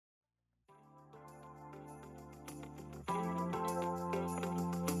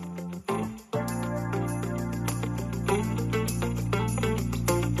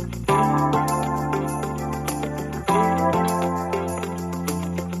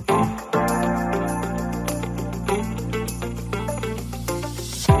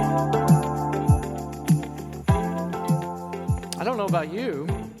about you,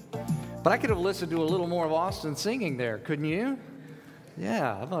 but I could have listened to a little more of Austin singing there, couldn't you?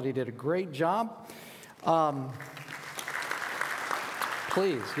 Yeah, I thought he did a great job.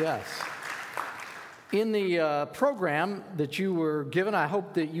 Please, yes. In the program that you were given, I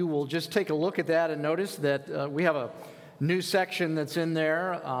hope that you will just take a look at that and notice that we have a new section that's in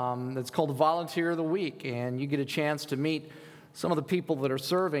there that's called Volunteer of the Week, and you get a chance to meet some of the people that are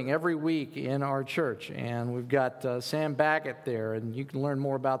serving every week in our church. And we've got Sam Baggett there, and you can learn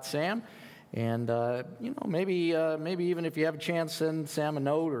more about Sam. And, maybe even if you have a chance, send Sam a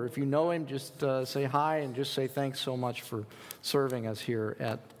note, or if you know him, just say hi and just say thanks so much for serving us here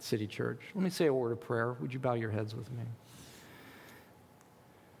at City Church. Let me say a word of prayer. Would you bow your heads with me?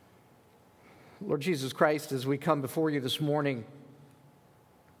 Lord Jesus Christ, as we come before you this morning,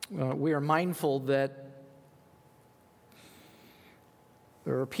 we are mindful that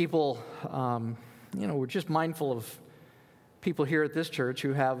there are people, we're just mindful of people here at this church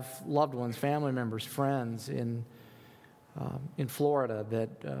who have loved ones, family members, friends in Florida that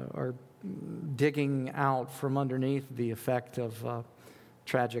are digging out from underneath the effect of a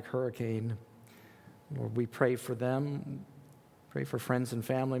tragic hurricane. Lord, we pray for them, pray for friends and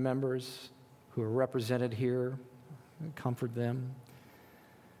family members who are represented here, comfort them.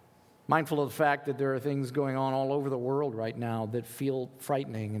 Mindful of the fact that there are things going on all over the world right now that feel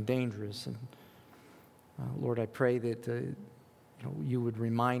frightening and dangerous. And Lord, I pray that you would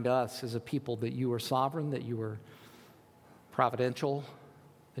remind us as a people that you are sovereign, that you are providential,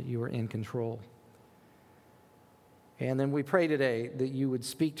 that you are in control. And then we pray today that you would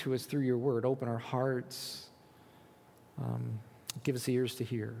speak to us through your word, open our hearts, give us ears to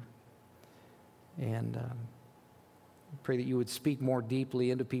hear. And pray that you would speak more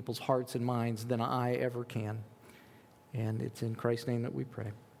deeply into people's hearts and minds than I ever can. And it's in Christ's name that we pray.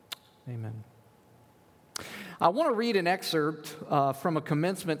 Amen. I want to read an excerpt from a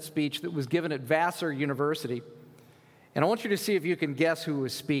commencement speech that was given at Vassar University. And I want you to see if you can guess who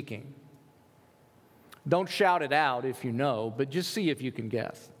was speaking. Don't shout it out if you know, but just see if you can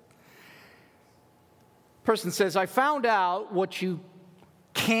guess. Person says, I found out what you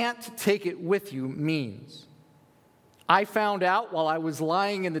can't take it with you means. I found out while I was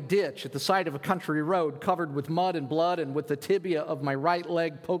lying in the ditch at the side of a country road covered with mud and blood and with the tibia of my right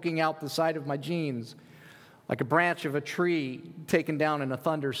leg poking out the side of my jeans like a branch of a tree taken down in a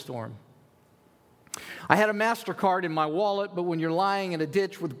thunderstorm. I had a MasterCard in my wallet, but when you're lying in a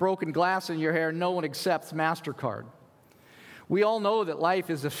ditch with broken glass in your hair, no one accepts MasterCard. We all know that life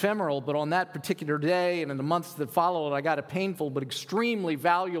is ephemeral, but on that particular day and in the months that followed, I got a painful but extremely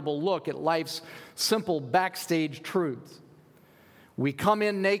valuable look at life's simple backstage truths. We come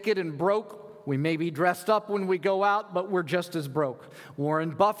in naked and broke. We may be dressed up when we go out, but we're just as broke. Warren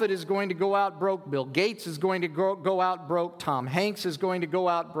Buffett is going to go out broke. Bill Gates is going to go out broke. Tom Hanks is going to go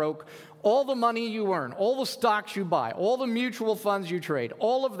out broke. All the money you earn, all the stocks you buy, all the mutual funds you trade,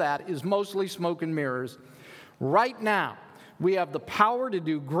 all of that is mostly smoke and mirrors. Right now, we have the power to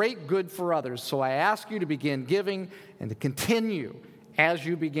do great good for others, so I ask you to begin giving and to continue as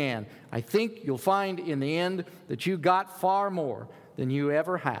you began. I think you'll find in the end that you got far more than you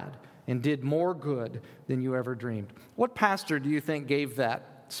ever had and did more good than you ever dreamed. What pastor do you think gave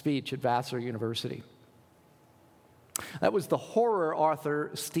that speech at Vassar University? That was the horror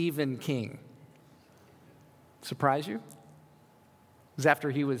author Stephen King. Surprise you? It was after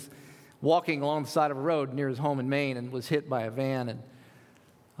he was walking along the side of a road near his home in Maine and was hit by a van and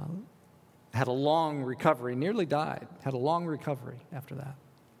had a long recovery, nearly died, had a long recovery after that.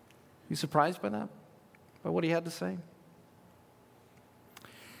 You surprised by that? By what he had to say?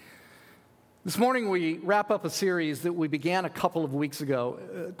 This morning we wrap up a series that we began a couple of weeks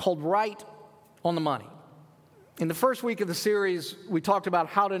ago called Right on the Money. In the first week of the series, we talked about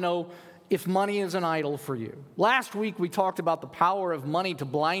how to know if money is an idol for you. Last week, we talked about the power of money to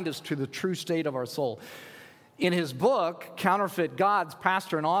blind us to the true state of our soul. In his book, Counterfeit Gods,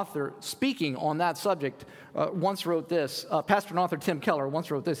 pastor and author speaking on that subject once wrote this. Pastor and author Tim Keller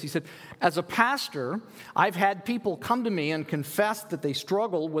once wrote this. He said, as a pastor, I've had people come to me and confess that they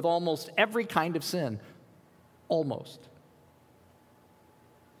struggle with almost every kind of sin. Almost.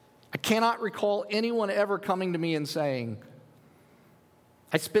 I cannot recall anyone ever coming to me and saying,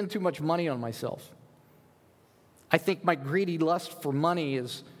 I spend too much money on myself. I think my greedy lust for money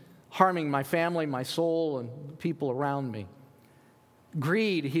is harming my family, my soul, and people around me.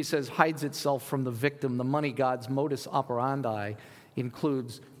 Greed, he says, hides itself from the victim. The money god's modus operandi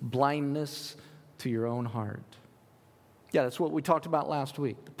includes blindness to your own heart. Yeah, that's what we talked about last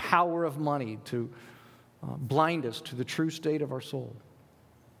week. The power of money to blind us to the true state of our soul.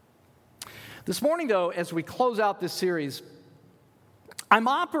 This morning, though, as we close out this series, I'm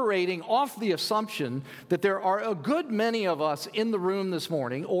operating off the assumption that there are a good many of us in the room this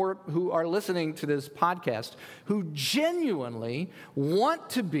morning, or who are listening to this podcast, who genuinely want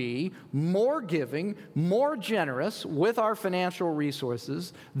to be more giving, more generous with our financial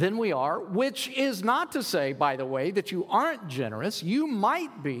resources than we are, which is not to say, by the way, that you aren't generous. You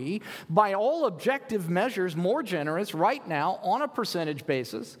might be, by all objective measures, more generous right now on a percentage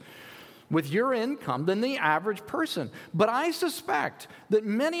basis with your income than the average person. But I suspect that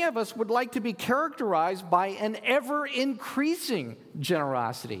many of us would like to be characterized by an ever-increasing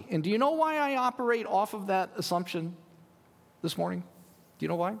generosity. And do you know why I operate off of that assumption this morning? Do you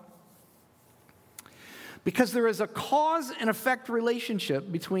know why? Because there is a cause and effect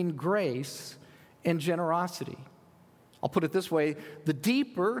relationship between grace and generosity. I'll put it this way: the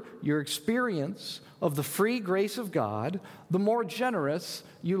deeper your experience of the free grace of God, the more generous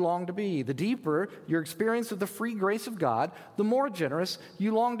you long to be. The deeper your experience of the free grace of God, the more generous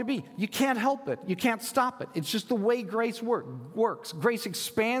you long to be. You can't help it. You can't stop it. It's just the way grace works. Grace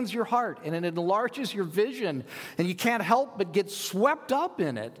expands your heart and it enlarges your vision, and you can't help but get swept up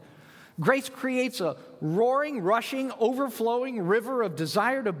in it. Grace creates a roaring, rushing, overflowing river of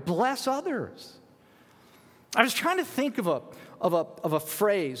desire to bless others. I was trying to think of a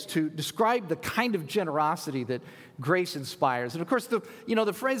phrase to describe the kind of generosity that grace inspires. And of course, the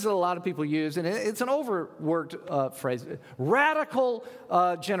phrase that a lot of people use, and it's an overworked phrase, radical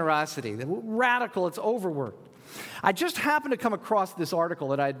generosity. Radical, it's overworked. I just happened to come across this article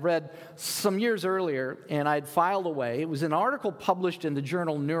that I'd read some years earlier, and I'd filed away. It was an article published in the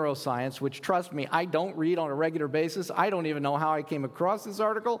journal Neuroscience, which, trust me, I don't read on a regular basis. I don't even know how I came across this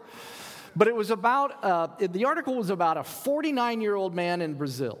article. But it was about, the article was about a 49-year-old man in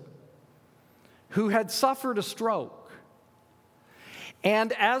Brazil who had suffered a stroke.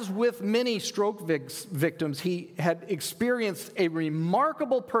 And as with many stroke victims, he had experienced a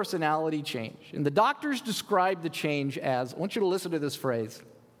remarkable personality change. And the doctors described the change as, I want you to listen to this phrase.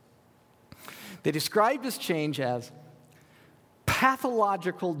 They described this change as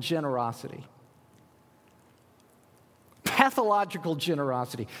pathological generosity. Pathological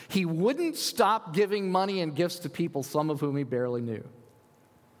generosity. He wouldn't stop giving money and gifts to people, some of whom he barely knew.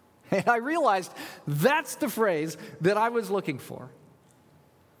 And I realized that's the phrase that I was looking for.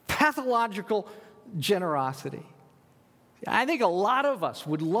 Pathological generosity. I think a lot of us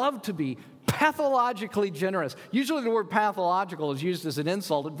would love to be pathologically generous. Usually the word pathological is used as an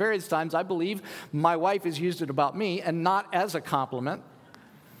insult. At various times, I believe my wife has used it about me and not as a compliment.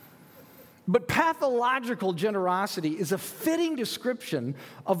 But pathological generosity is a fitting description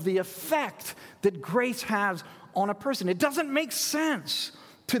of the effect that grace has on a person. It doesn't make sense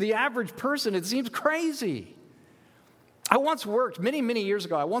to the average person. It seems crazy. I once worked, many, many years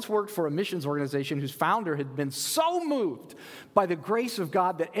ago, for a missions organization whose founder had been so moved by the grace of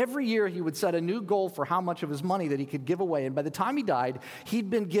God that every year he would set a new goal for how much of his money that he could give away. And by the time he died,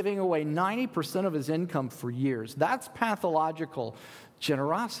 he'd been giving away 90% of his income for years. That's pathological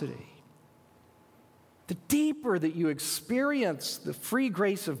generosity. The deeper that you experience the free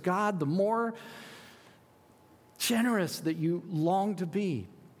grace of God, the more generous that you long to be.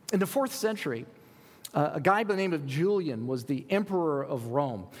 In the 4th century, a guy by the name of Julian was the emperor of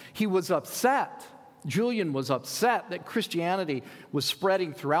Rome. Julian was upset that Christianity was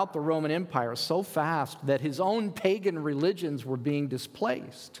spreading throughout the Roman Empire so fast that his own pagan religions were being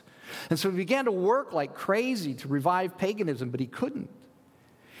displaced. And so he began to work like crazy to revive paganism, but he couldn't.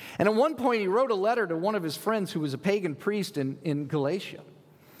 And at one point, he wrote a letter to one of his friends who was a pagan priest in Galatia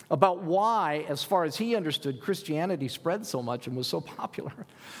about why, as far as he understood, Christianity spread so much and was so popular.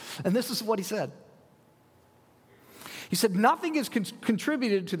 And this is what he said. He said, "Nothing has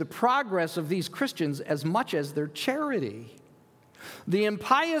contributed to the progress of these Christians as much as their charity. The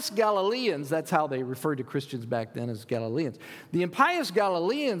impious Galileans," that's how they referred to Christians back then, as Galileans. "The impious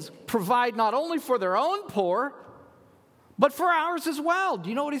Galileans provide not only for their own poor, but for ours as well." Do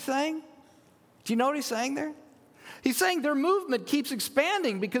you know what he's saying? Do you know what he's saying there? He's saying their movement keeps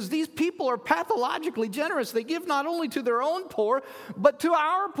expanding because these people are pathologically generous. They give not only to their own poor, but to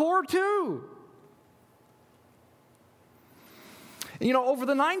our poor too. And over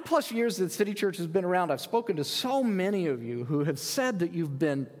the 9+ years that City Church has been around, I've spoken to so many of you who have said that you've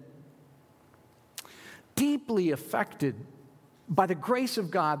been deeply affected by the grace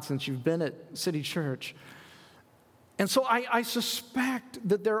of God since you've been at City Church. And so I suspect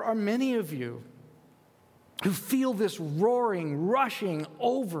that there are many of you who feel this roaring, rushing,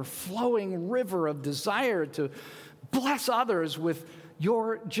 overflowing river of desire to bless others with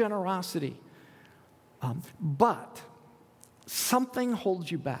your generosity. But something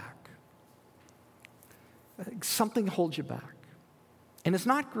holds you back. Something holds you back. And it's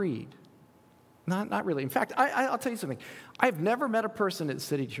not greed. Not really. In fact, I'll tell you something. I've never met a person at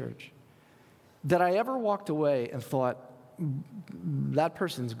City Church that I ever walked away and thought, that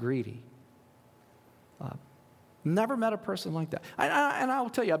person's greedy. Never met a person like that. And I will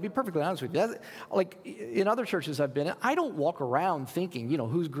tell you, I'll be perfectly honest with you. Like in other churches I've been in, I don't walk around thinking,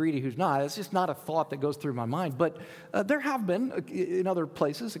 who's greedy, who's not. It's just not a thought that goes through my mind. But there have been, in other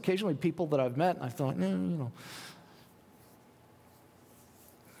places, occasionally people that I've met, and I thought,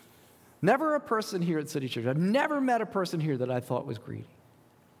 Never a person here at City Church. I've never met a person here that I thought was greedy.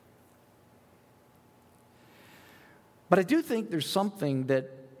 But I do think there is something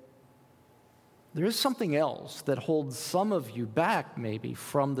else that holds some of you back, maybe,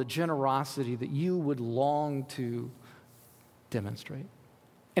 from the generosity that you would long to demonstrate.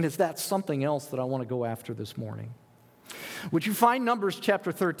 And it's that something else that I want to go after this morning. Would you find Numbers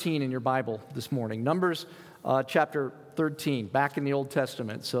chapter 13 in your Bible this morning? Numbers chapter 13, back in the Old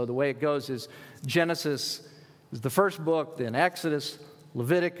Testament. So the way it goes is Genesis is the first book, then Exodus,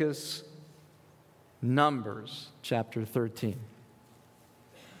 Leviticus, Numbers chapter 13.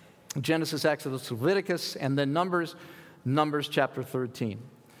 Genesis, Exodus, Leviticus, and then Numbers chapter 13.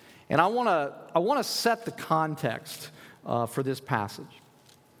 And I want to set the context for this passage.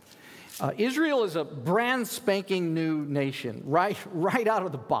 Israel is a brand spanking new nation, right out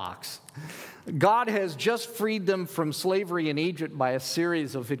of the box. God has just freed them from slavery in Egypt by a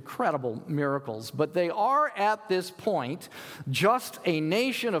series of incredible miracles. But they are at this point just a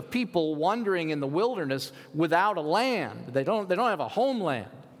nation of people wandering in the wilderness without a land. They don't have a homeland.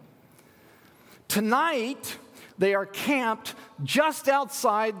 Tonight, they are camped just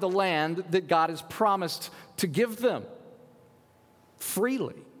outside the land that God has promised to give them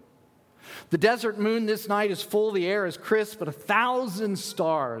freely. The desert moon this night is full, the air is crisp, but 1,000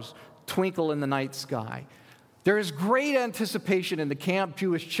 stars twinkle in the night sky. There is great anticipation in the camp.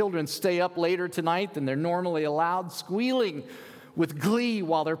 Jewish children stay up later tonight than they're normally allowed, squealing with glee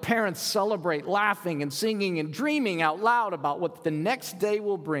while their parents celebrate, laughing and singing and dreaming out loud about what the next day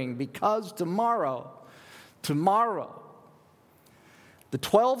will bring, because tomorrow, the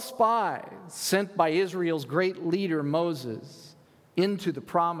 12 spies sent by Israel's great leader Moses into the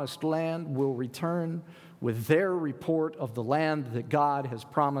promised land will return with their report of the land that God has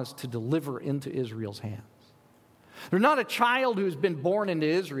promised to deliver into Israel's hands. They're not a child who's been born into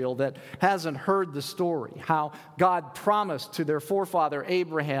Israel that hasn't heard the story, how God promised to their forefather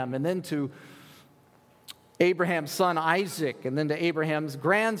Abraham, and then to Abraham's son Isaac, and then to Abraham's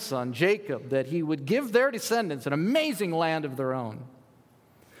grandson Jacob, that he would give their descendants an amazing land of their own.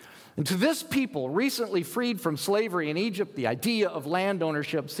 And to this people, recently freed from slavery in Egypt, the idea of land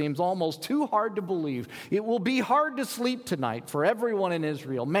ownership seems almost too hard to believe. It will be hard to sleep tonight for everyone in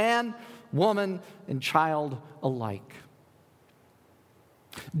Israel, man, woman, and child alike.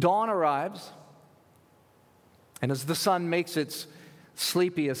 Dawn arrives, and as the sun makes its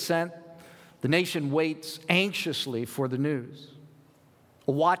sleepy ascent, the nation waits anxiously for the news.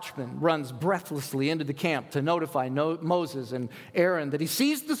 A watchman runs breathlessly into the camp to notify Moses and Aaron that he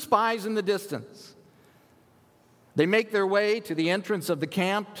sees the spies in the distance. They make their way to the entrance of the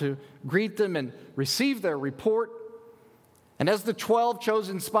camp to greet them and receive their report. And as the 12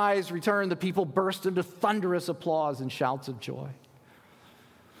 chosen spies return, the people burst into thunderous applause and shouts of joy.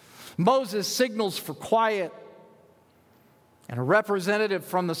 Moses signals for quiet, and a representative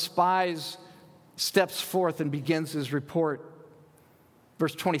from the spies steps forth and begins his report.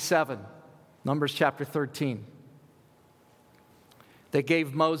 Verse 27, Numbers chapter 13. They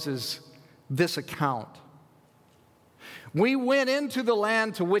gave Moses this account. We went into the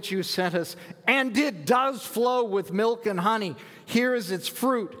land to which you sent us, and it does flow with milk and honey. Here is its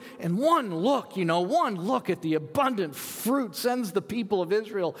fruit. And one look at the abundant fruit sends the people of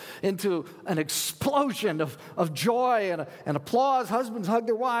Israel into an explosion of joy and applause. Husbands hug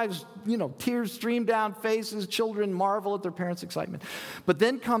their wives, tears stream down faces. Children marvel at their parents' excitement. But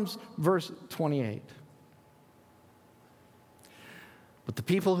then comes verse 28. But the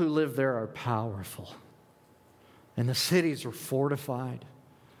people who live there are powerful, and the cities are fortified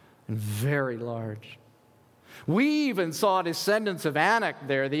and very large. We even saw descendants of Anak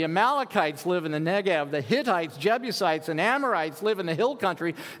there. The Amalekites live in the Negev. The Hittites, Jebusites, and Amorites live in the hill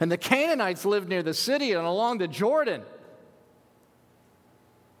country. And the Canaanites live near the city and along the Jordan.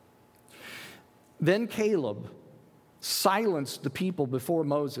 Then Caleb silenced the people before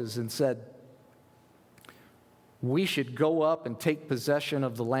Moses and said, we should go up and take possession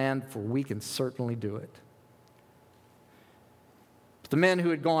of the land, for we can certainly do it. But the men who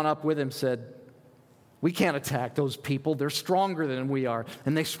had gone up with him said, We can't attack those people. They're stronger than we are.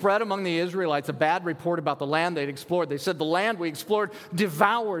 And they spread among the Israelites a bad report about the land they'd explored. They said, the land we explored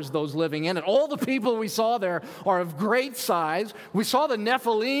devours those living in it. All the people we saw there are of great size. We saw the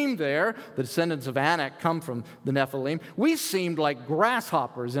Nephilim there. The descendants of Anak come from the Nephilim. We seemed like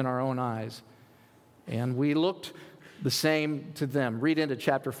grasshoppers in our own eyes. And we looked the same to them. Read into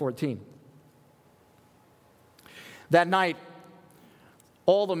chapter 14. That night,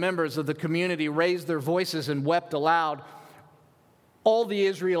 all the members of the community raised their voices and wept aloud. All the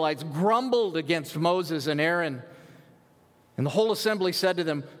Israelites grumbled against Moses and Aaron. And the whole assembly said to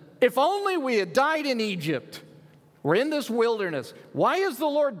them, if only we had died in Egypt or in this wilderness. Why is the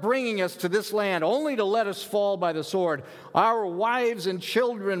Lord bringing us to this land only to let us fall by the sword? Our wives and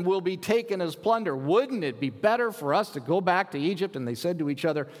children will be taken as plunder. Wouldn't it be better for us to go back to Egypt? And they said to each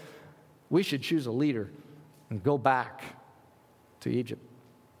other, we should choose a leader and go back to Egypt.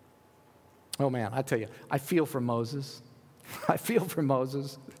 Oh man, I tell you, I feel for Moses. I feel for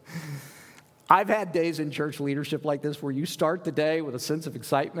Moses. I've had days in church leadership like this where you start the day with a sense of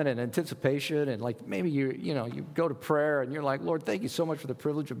excitement and anticipation, and like maybe you go to prayer and you're like, Lord, thank you so much for the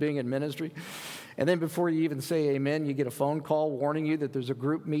privilege of being in ministry. And then before you even say amen, you get a phone call warning you that there's a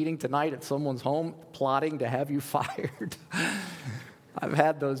group meeting tonight at someone's home plotting to have you fired. I've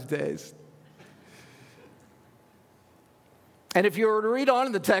had those days. And if you were to read on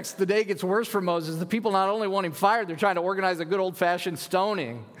in the text, the day gets worse for Moses. The people not only want him fired, they're trying to organize a good old-fashioned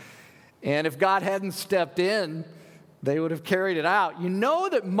stoning. And if God hadn't stepped in, they would have carried it out. You know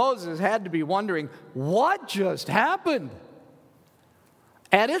that Moses had to be wondering, what just happened?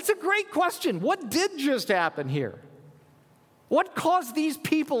 And it's a great question. What did just happen here? What caused these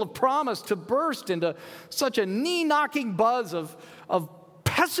people of promise to burst into such a knee-knocking buzz of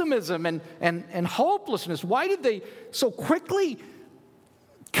pessimism and hopelessness? Why did they so quickly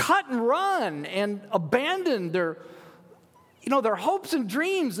cut and run and abandon their hopes and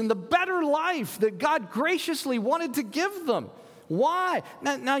dreams and the better life that God graciously wanted to give them? Why?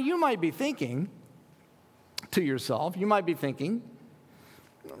 Now you might be thinking to yourself,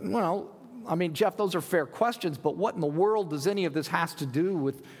 well, I mean, Jeff, those are fair questions, but what in the world does any of this have to do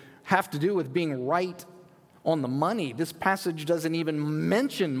with being right on the money? This passage doesn't even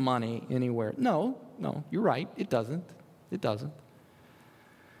mention money anywhere. No, you're right. It doesn't.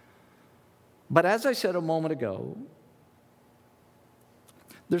 But as I said a moment ago,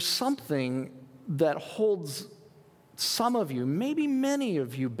 there's something that holds some of you, maybe many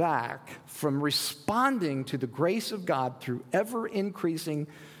of you, back from responding to the grace of God through ever-increasing,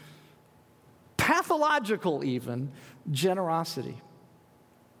 pathological even, generosity.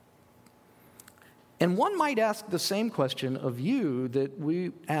 And one might ask the same question of you that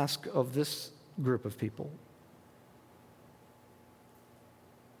we ask of this group of people.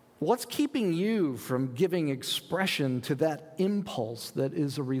 What's keeping you from giving expression to that impulse that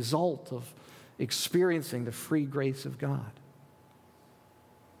is a result of experiencing the free grace of God?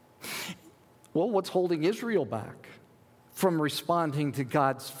 Well, what's holding Israel back from responding to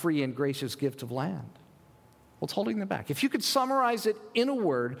God's free and gracious gift of land? What's holding them back? If you could summarize it in a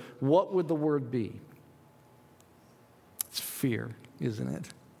word, what would the word be? It's fear, isn't it?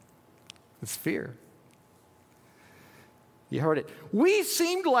 It's fear. You heard it. We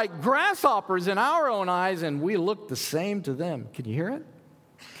seemed like grasshoppers in our own eyes, and we looked the same to them. Can you hear it?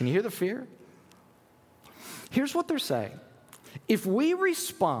 Can you hear the fear? Here's what they're saying. If we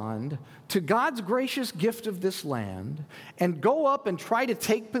respond to God's gracious gift of this land and go up and try to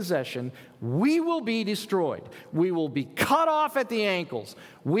take possession, we will be destroyed. We will be cut off at the ankles.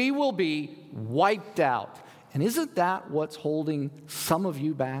 We will be wiped out. And isn't that what's holding some of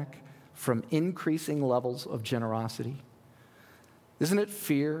you back from increasing levels of generosity? Isn't it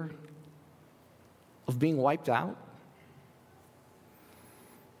fear of being wiped out?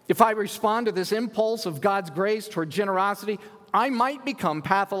 If I respond to this impulse of God's grace toward generosity, I might become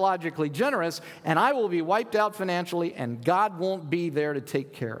pathologically generous, and I will be wiped out financially, and God won't be there to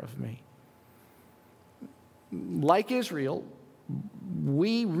take care of me. Like Israel,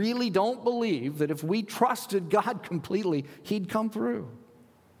 we really don't believe that if we trusted God completely, He'd come through.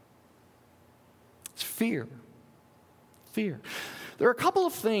 It's fear. Fear. There are a couple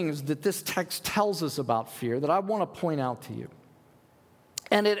of things that this text tells us about fear that I want to point out to you.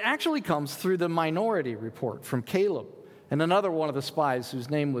 And it actually comes through the minority report from Caleb and another one of the spies whose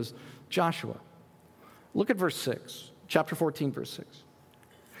name was Joshua. Look at verse 6, chapter 14, verse 6.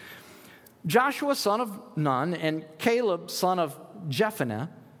 Joshua, son of Nun, and Caleb, son of Jephunneh,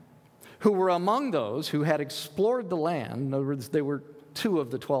 who were among those who had explored the land, in other words, they were 2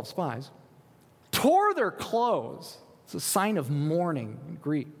 of the 12 spies, tore their clothes. It's a sign of mourning and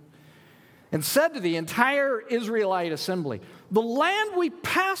grief. and said to the entire Israelite assembly, the land we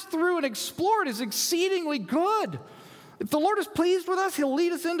passed through and explored is exceedingly good. If the Lord is pleased with us, he'll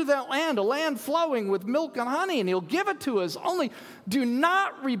lead us into that land, a land flowing with milk and honey, and he'll give it to us. Only do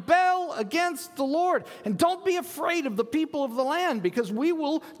not rebel against the Lord. And don't be afraid of the people of the land, because we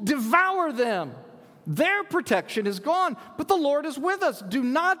will devour them. Their protection is gone, but the Lord is with us. Do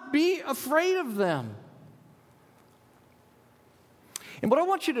not be afraid of them. And what I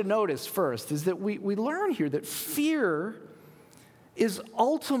want you to notice first is that we learn here that fear is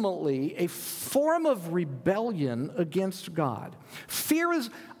ultimately a form of rebellion against God. Fear is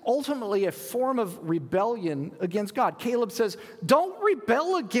ultimately a form of rebellion against God. Caleb says, don't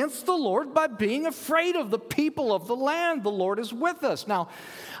rebel against the Lord by being afraid of the people of the land. The Lord is with us. Now,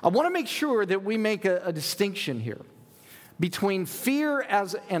 I want to make sure that we make a distinction here between fear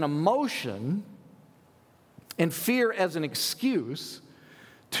as an emotion and fear as an excuse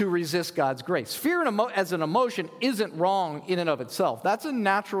to resist God's grace. Fear as an emotion isn't wrong in and of itself. That's a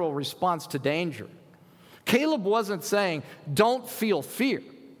natural response to danger. Caleb wasn't saying, don't feel fear.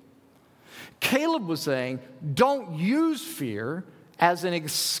 Caleb was saying, don't use fear as an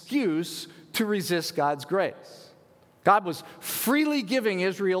excuse to resist God's grace. God was freely giving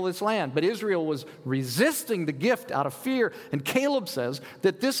Israel this land, but Israel was resisting the gift out of fear, and Caleb says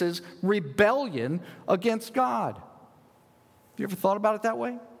that this is rebellion against God. Have you ever thought about it that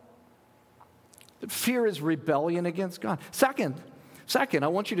way? That fear is rebellion against God. Second, I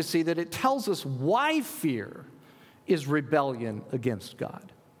want you to see that it tells us why fear is rebellion against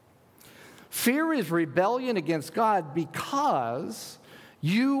God. Fear is rebellion against God because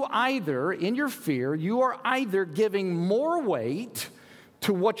in your fear, you are either giving more weight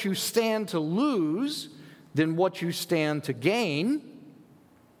to what you stand to lose than what you stand to gain,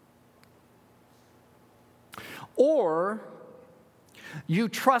 or you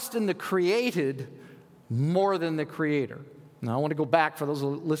trust in the created more than the creator. Now, I want to go back for those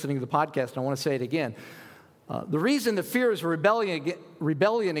listening to the podcast, and I want to say it again. The reason that fear is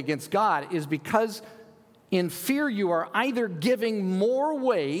rebellion against God is because in fear you are either giving more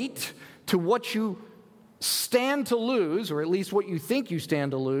weight to what you stand to lose, or at least what you think you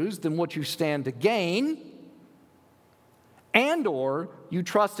stand to lose, than what you stand to gain, and or you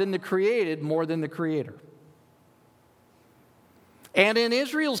trust in the created more than the creator. And in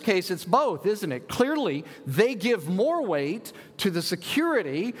Israel's case, it's both, isn't it? Clearly, they give more weight to the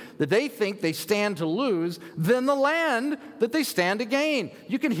security that they think they stand to lose than the land that they stand to gain.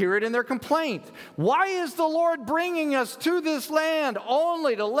 You can hear it in their complaint. Why is the Lord bringing us to this land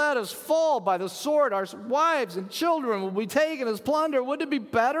only to let us fall by the sword? Our wives and children will be taken as plunder. Wouldn't it be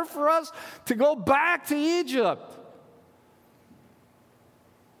better for us to go back to Egypt?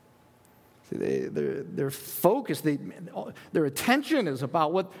 Their focus, their attention is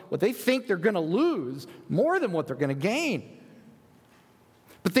about what they think they're going to lose more than what they're going to gain.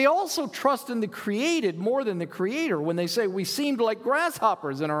 But they also trust in the created more than the creator when they say, we seemed like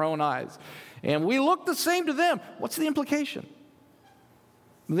grasshoppers in our own eyes, and we look the same to them. What's the implication?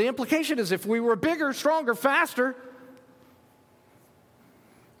 The implication is if we were bigger, stronger, faster,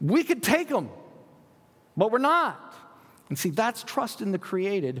 we could take them, but we're not. And see, that's trust in the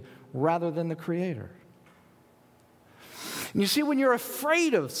created rather than the creator. And you see, when you're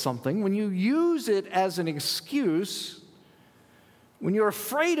afraid of something, when you use it as an excuse, when you're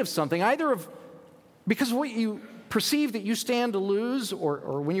afraid of something, either because of what you perceive that you stand to lose,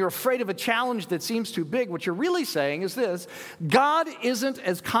 or when you're afraid of a challenge that seems too big, what you're really saying is this: God isn't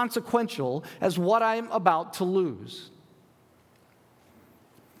as consequential as what I'm about to lose.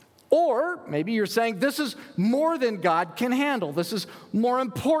 Or maybe you're saying, this is more than God can handle. This is more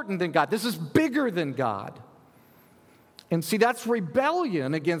important than God. This is bigger than God. And see, that's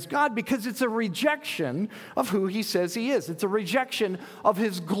rebellion against God because it's a rejection of who he says he is. It's a rejection of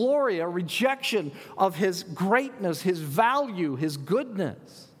his glory, a rejection of his greatness, his value, his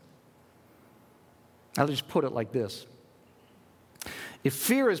goodness. I'll just put it like this. If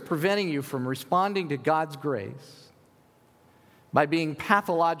fear is preventing you from responding to God's grace by being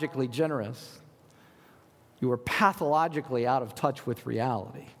pathologically generous, you are pathologically out of touch with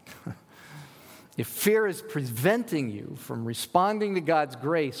reality. If fear is preventing you from responding to God's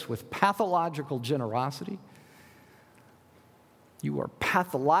grace with pathological generosity, you are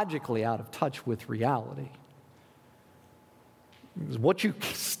pathologically out of touch with reality. Because what you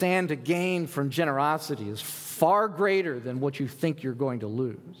stand to gain from generosity is far greater than what you think you're going to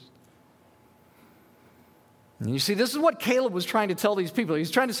lose. And you see, this is what Caleb was trying to tell these people.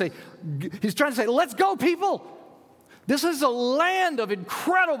 He's trying to say, let's go, people. This is a land of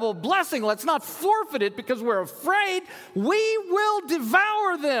incredible blessing. Let's not forfeit it because we're afraid. We will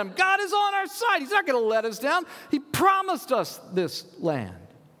devour them. God is on our side. He's not going to let us down. He promised us this land.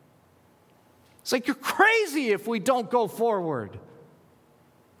 It's like, you're crazy if we don't go forward.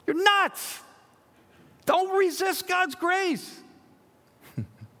 You're nuts. Don't resist God's grace.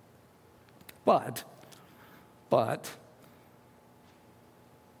 But,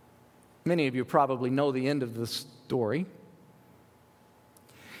 many of you probably know the end of the story.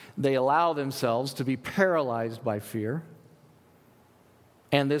 They allow themselves to be paralyzed by fear.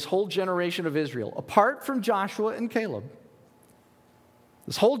 And this whole generation of Israel, apart from Joshua and Caleb,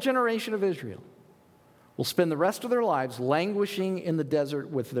 this whole generation of Israel will spend the rest of their lives languishing in the desert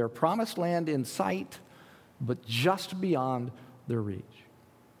with their promised land in sight, but just beyond their reach.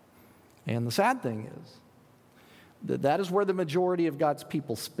 And the sad thing is that that is where the majority of God's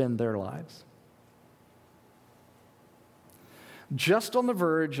people spend their lives. Just on the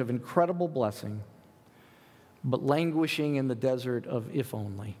verge of incredible blessing, but languishing in the desert of if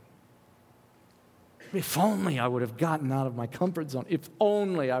only. If only I would have gotten out of my comfort zone. If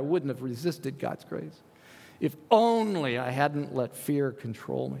only I wouldn't have resisted God's grace. If only I hadn't let fear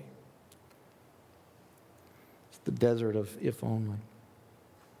control me. It's the desert of if only.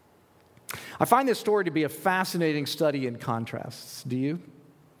 I find this story to be a fascinating study in contrasts. Do you?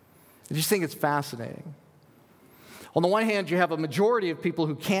 I just think it's fascinating. On the one hand, you have a majority of people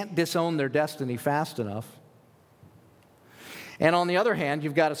who can't disown their destiny fast enough. And on the other hand,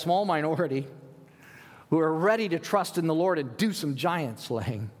 you've got a small minority who are ready to trust in the Lord and do some giant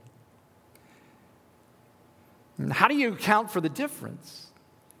slaying. And how do you account for the difference?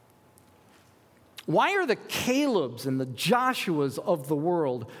 Why are the Calebs and the Joshuas of the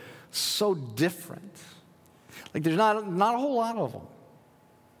world so different? Like, there's not a whole lot of them.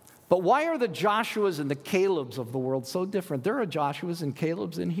 But why are the Joshuas and the Calebs of the world so different? There are Joshuas and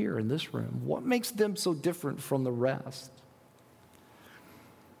Calebs in here, in this room. What makes them so different from the rest?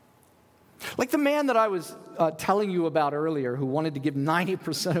 Like the man that I was telling you about earlier who wanted to give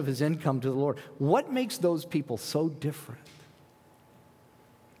 90% of his income to the Lord. What makes those people so different?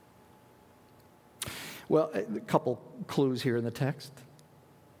 Well, a couple clues here in the text.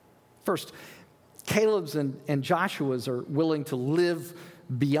 First, Caleb's and Joshua's are willing to live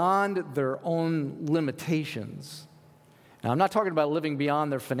beyond their own limitations. Now, I'm not talking about living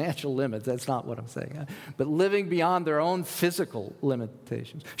beyond their financial limits. That's not what I'm saying. But living beyond their own physical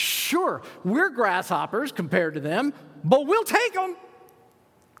limitations. Sure, we're grasshoppers compared to them, but we'll take them.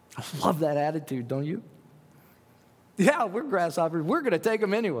 I love that attitude, don't you? Yeah, we're grasshoppers. We're going to take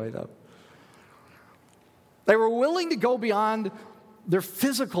them anyway, though. They were willing to go beyond their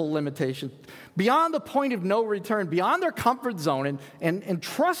physical limitations, beyond the point of no return, beyond their comfort zone, and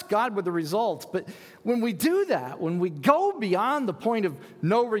trust God with the results. But when we do that, when we go beyond the point of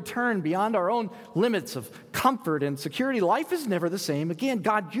no return, beyond our own limits of comfort and security, life is never the same again.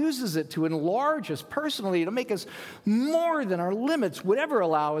 God uses it to enlarge us personally, to make us more than our limits would ever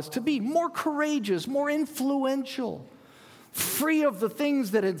allow us to be, more courageous, more influential, free of the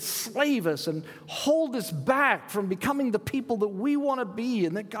things that enslave us and hold us back from becoming the people that we want to be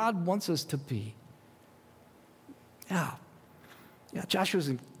and that God wants us to be. Yeah, Joshua's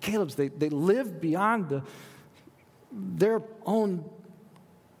and Caleb's, they lived beyond their own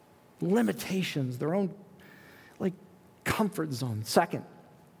limitations, their own comfort zone. Second,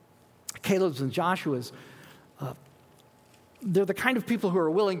 Caleb's and Joshua's, they're the kind of people who are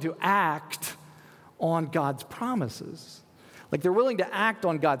willing to act on God's promises. Like, they're willing to act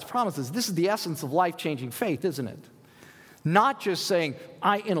on God's promises. This is the essence of life-changing faith, isn't it? Not just saying,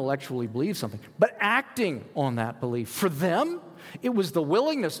 I intellectually believe something, but acting on that belief. For them, it was the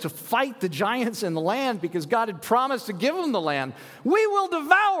willingness to fight the giants in the land because God had promised to give them the land. We will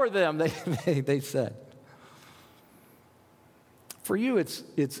devour them, they said. For you,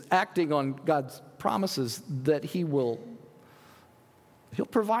 it's acting on God's promises that He'll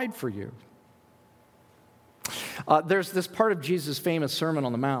provide for you. There's this part of Jesus' famous Sermon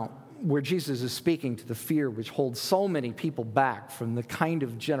on the Mount where Jesus is speaking to the fear which holds so many people back from the kind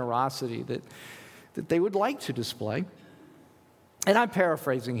of generosity that they would like to display. And I'm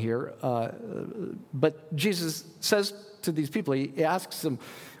paraphrasing here, but Jesus says to these people, He asks them,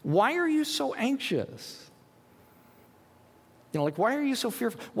 why are you so anxious? Why are you so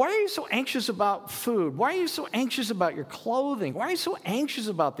fearful? Why are you so anxious about food? Why are you so anxious about your clothing? Why are you so anxious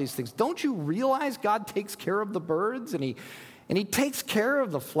about these things? Don't you realize God takes care of the birds and He takes care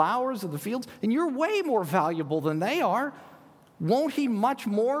of the flowers of the fields? And you're way more valuable than they are. Won't He much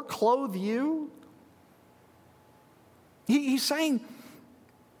more clothe you? He's saying,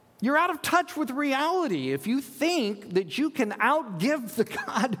 you're out of touch with reality if you think that you can outgive the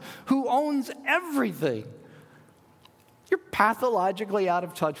God who owns everything. You're pathologically out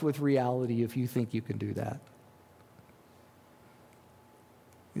of touch with reality if you think you can do that.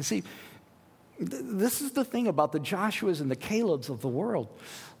 You see, this is the thing about the Joshuas and the Calebs of the world.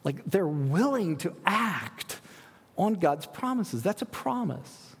 Like, they're willing to act on God's promises. That's a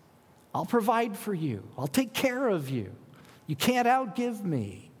promise. I'll provide for you. I'll take care of you. You can't outgive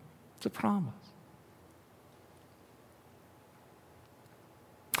me. It's a promise.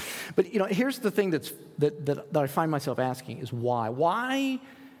 But, here's the thing that I find myself asking is why?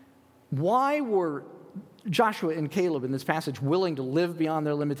 Why were Joshua and Caleb in this passage willing to live beyond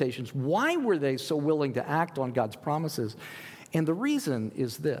their limitations? Why were they so willing to act on God's promises? And the reason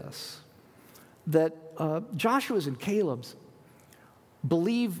is this, that Joshua's and Caleb's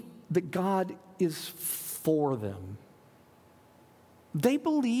believe that God is for them. They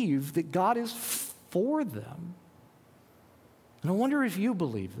believe that God is for them. And I wonder if you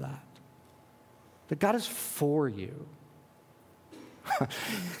believe that God is for you.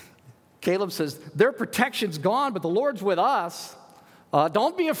 Caleb says, their protection's gone, but the Lord's with us.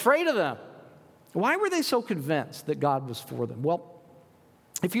 Don't be afraid of them. Why were they so convinced that God was for them? Well,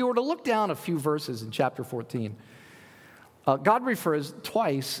 if you were to look down a few verses in chapter 14, God refers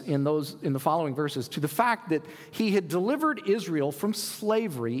twice in the following verses to the fact that he had delivered Israel from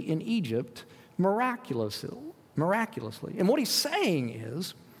slavery in Egypt miraculously. And what he's saying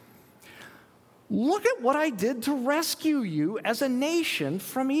is, look at what I did to rescue you as a nation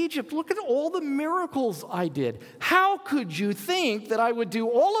from Egypt. Look at all the miracles I did. How could you think that I would do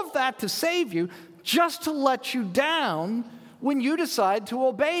all of that to save you just to let you down when you decide to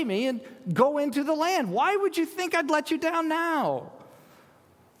obey me and go into the land? Why would you think I'd let you down now?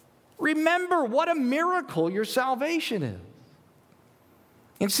 Remember what a miracle your salvation is.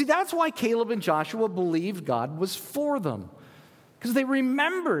 And see, that's why Caleb and Joshua believed God was for them, because they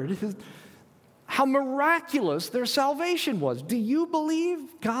remembered how miraculous their salvation was. Do you believe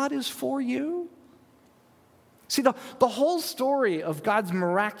God is for you? See, the whole story of God's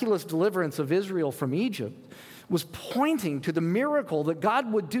miraculous deliverance of Israel from Egypt was pointing to the miracle that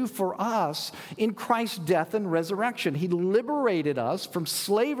God would do for us in Christ's death and resurrection. He liberated us from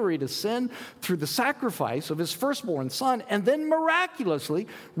slavery to sin through the sacrifice of his firstborn son, and then miraculously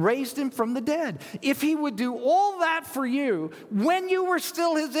raised him from the dead. If he would do all that for you when you were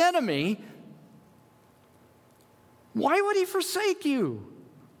still his enemy, why would he forsake you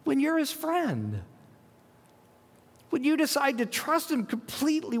when you're his friend? When you decide to trust him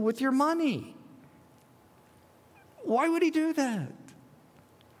completely with your money? Why would he do that?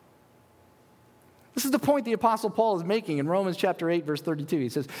 This is the point the Apostle Paul is making in Romans chapter 8, verse 32. He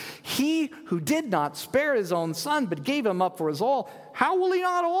says, he who did not spare his own son, but gave him up for us all, how will he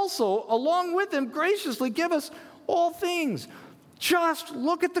not also, along with him, graciously give us all things? Just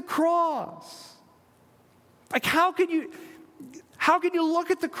look at the cross. Like, how can you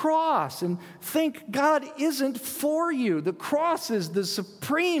look at the cross and think God isn't for you? The cross is the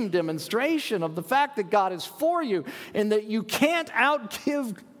supreme demonstration of the fact that God is for you and that you can't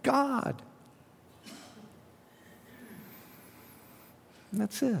outgive God. And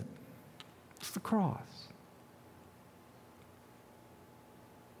that's it. It's the cross.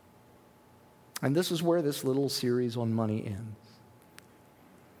 And this is where this little series on money ends.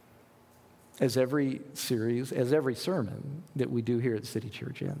 As every sermon that we do here at City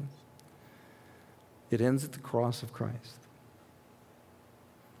Church ends. It ends at the cross of Christ.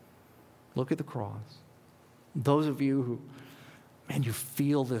 Look at the cross. Those of you who, you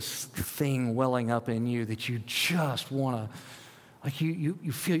feel this thing welling up in you that you just want to, like you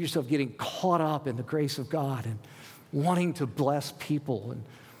feel yourself getting caught up in the grace of God and wanting to bless people.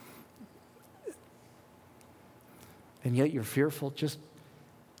 And yet you're fearful. Just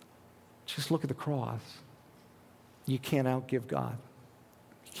look at the cross. You can't outgive God.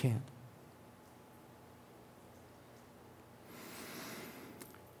 You can't.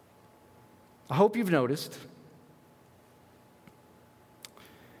 I hope you've noticed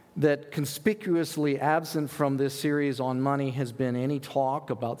that conspicuously absent from this series on money has been any talk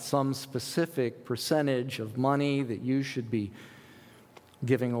about some specific percentage of money that you should be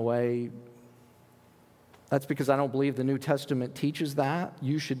giving away. That's because I don't believe the New Testament teaches that.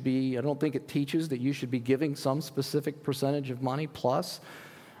 I don't think it teaches that you should be giving some specific percentage of money. Plus,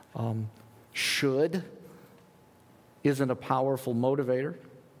 should isn't a powerful motivator.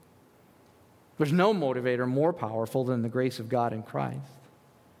 There's no motivator more powerful than the grace of God in Christ.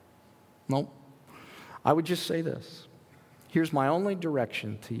 Nope. I would just say this. Here's my only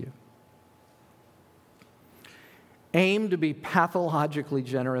direction to you. Aim to be pathologically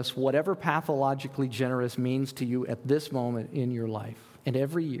generous, whatever pathologically generous means to you at this moment in your life and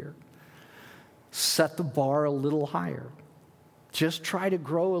every year. Set the bar a little higher. Just try to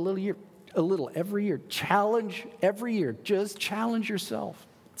grow a little every year. Challenge every year. Just challenge yourself.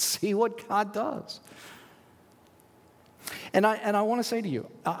 See what God does. And I want to say to you,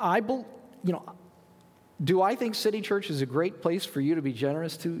 do I think City Church is a great place for you to be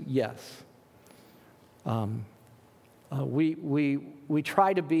generous to? Yes. We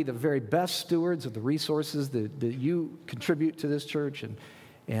try to be the very best stewards of the resources that you contribute to this church,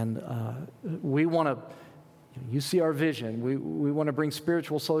 and we want to. You see our vision. We want to bring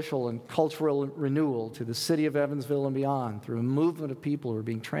spiritual, social, and cultural renewal to the city of Evansville and beyond through a movement of people who are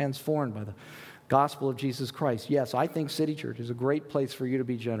being transformed by the gospel of Jesus Christ. Yes, I think City Church is a great place for you to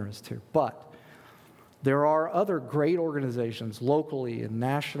be generous to, but there are other great organizations locally and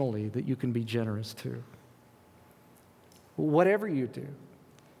nationally that you can be generous to. Whatever you do,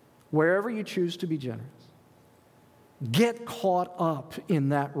 wherever you choose to be generous, get caught up in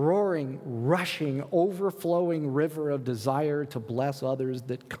that roaring, rushing, overflowing river of desire to bless others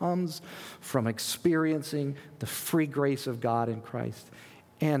that comes from experiencing the free grace of God in Christ.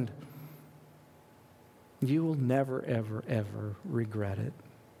 And you will never, ever, ever regret it.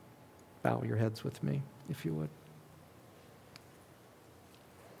 Bow your heads with me, if you would.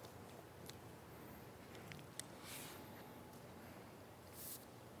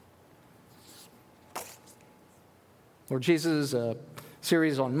 Lord Jesus, a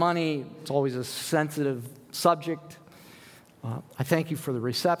series on money. It's always a sensitive subject. I thank you for the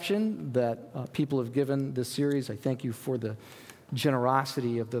reception that people have given this series. I thank you for the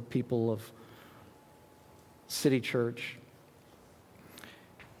generosity of the people of City Church.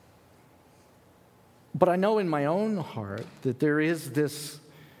 But I know in my own heart that there is this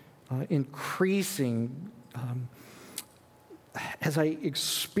increasing as I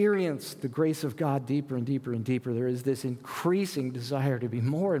experience the grace of God deeper and deeper and deeper, there is this increasing desire to be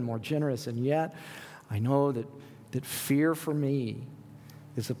more and more generous. And yet, I know that fear for me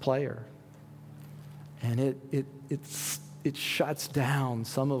is a player. And it shuts down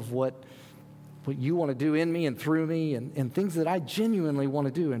some of what you want to do in me and through me and things that I genuinely want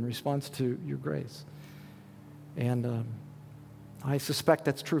to do in response to your grace. And I suspect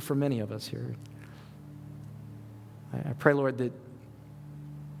that's true for many of us here. I pray, Lord, that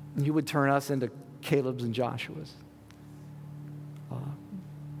you would turn us into Caleb's and Joshua's.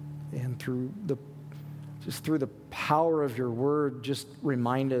 And through the power of your word, just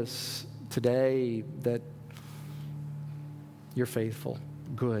remind us today that you're faithful,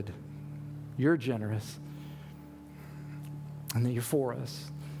 good, you're generous, and that you're for us.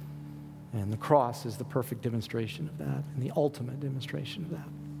 And the cross is the perfect demonstration of that, and the ultimate demonstration of that.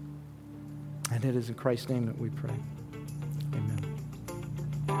 And it is in Christ's name that we pray.